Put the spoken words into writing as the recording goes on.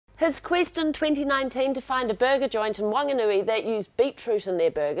His quest in 2019 to find a burger joint in Whanganui that used beetroot in their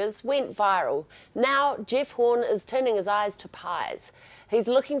burgers went viral. Now Jeff Horn is turning his eyes to pies. He's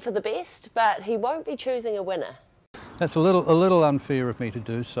looking for the best, but he won't be choosing a winner. That's a little unfair of me to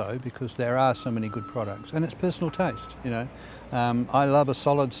do so, because there are so many good products and it's personal taste, you know. I love a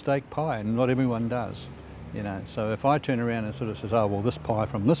solid steak pie and not everyone does, you know. So if I turn around and sort of says, oh well, this pie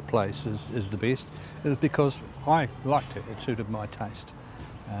from this place is the best, it's because I liked it, it suited my taste.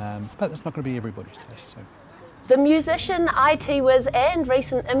 But it's not going to be everybody's taste. So. The musician, IT whiz and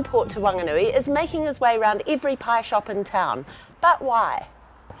recent import to Whanganui is making his way around every pie shop in town. But why?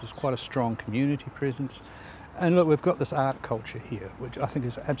 There's quite a strong community presence. And look, we've got this art culture here, which I think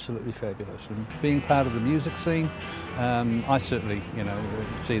is absolutely fabulous. And being part of the music scene, I certainly, you know,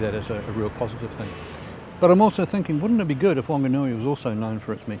 see that as a real positive thing. But I'm also thinking, wouldn't it be good if Whanganui was also known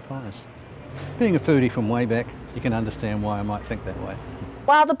for its meat pies? Being a foodie from way back, you can understand why I might think that way.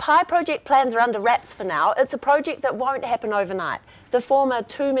 While the pie project plans are under wraps for now, it's a project that won't happen overnight. The former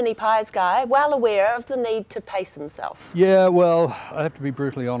Too Many Pies guy, well aware of the need to pace himself. Yeah, well, I have to be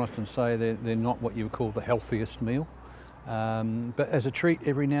brutally honest and say they're not what you would call the healthiest meal. But as a treat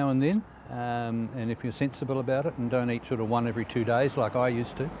every now and then, and if you're sensible about it and don't eat sort of one every 2 days like I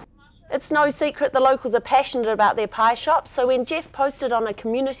used to. It's no secret the locals are passionate about their pie shops, so when Jeff posted on a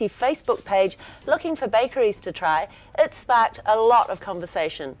community Facebook page looking for bakeries to try, it sparked a lot of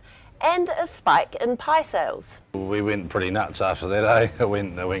conversation and a spike in pie sales. We went pretty nuts after that, eh? It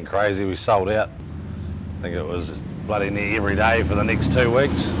went crazy, we sold out. I think it was bloody near every day for the next 2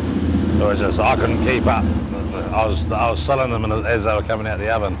 weeks. It was just, I couldn't keep up. I was selling them as they were coming out the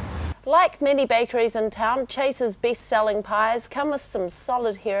oven. Like many bakeries in town, Chase's best-selling pies come with some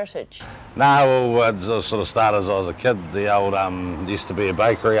solid heritage. No, well, it sort of started as I was a kid. The old, used to be a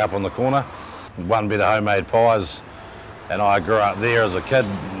bakery up on the corner, one bit of homemade pies, and I grew up there as a kid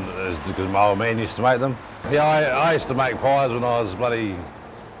because my old man used to make them. Yeah, I used to make pies when I was bloody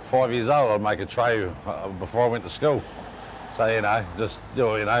 5 years old. I'd make a tray before I went to school. So, you know, just, you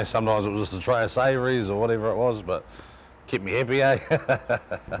know, sometimes it was just a tray of savouries or whatever it was, but kept me happy, eh?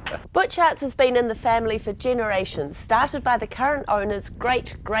 Butch Arts has been in the family for generations, started by the current owner's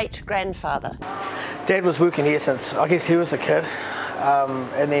great-great-grandfather. Dad was working here since, I guess he was a kid,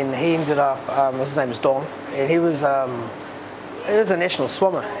 and then he ended up, his name is Don, and he was a national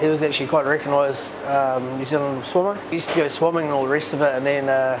swimmer. He was actually quite a recognised New Zealand swimmer. He used to go swimming and all the rest of it, and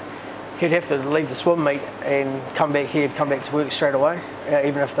then he'd have to leave the swim meet and come back here, come back to work straight away,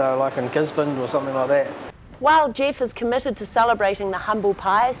 even if they were like in Gisborne or something like that. While Jeff is committed to celebrating the humble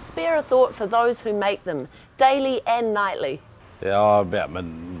pies, spare a thought for those who make them, daily and nightly. Yeah, about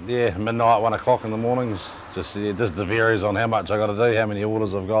midnight, 1 o'clock in the mornings. Just varies on how much I got to do, how many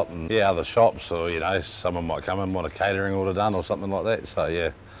orders I've got, and yeah, other shops, or you know, someone might come in, want a catering order done or something like that. So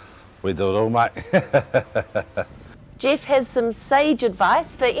yeah, we do it all, mate. Jeff has some sage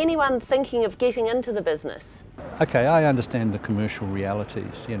advice for anyone thinking of getting into the business. Okay, I understand the commercial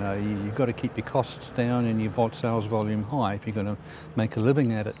realities. You know, you've got to keep your costs down and your sales volume high if you're going to make a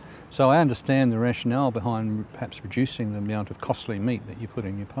living at it. So I understand the rationale behind perhaps reducing the amount of costly meat that you put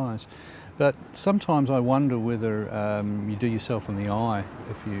in your pies. But sometimes I wonder whether you do yourself in the eye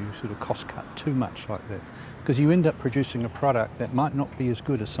if you sort of cost cut too much like that, because you end up producing a product that might not be as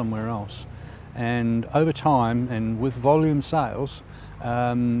good as somewhere else. And over time and with volume sales,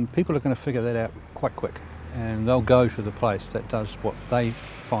 people are going to figure that out quite quick, and they'll go to the place that does what they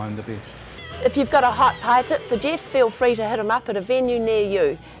find the best. If you've got a hot pie tip for Jeff, feel free to hit him up at a venue near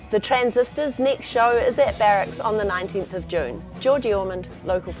you. The Transistor's next show is at Barracks on the 19th of June. Georgie Ormond,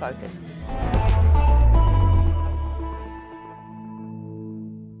 Local Focus.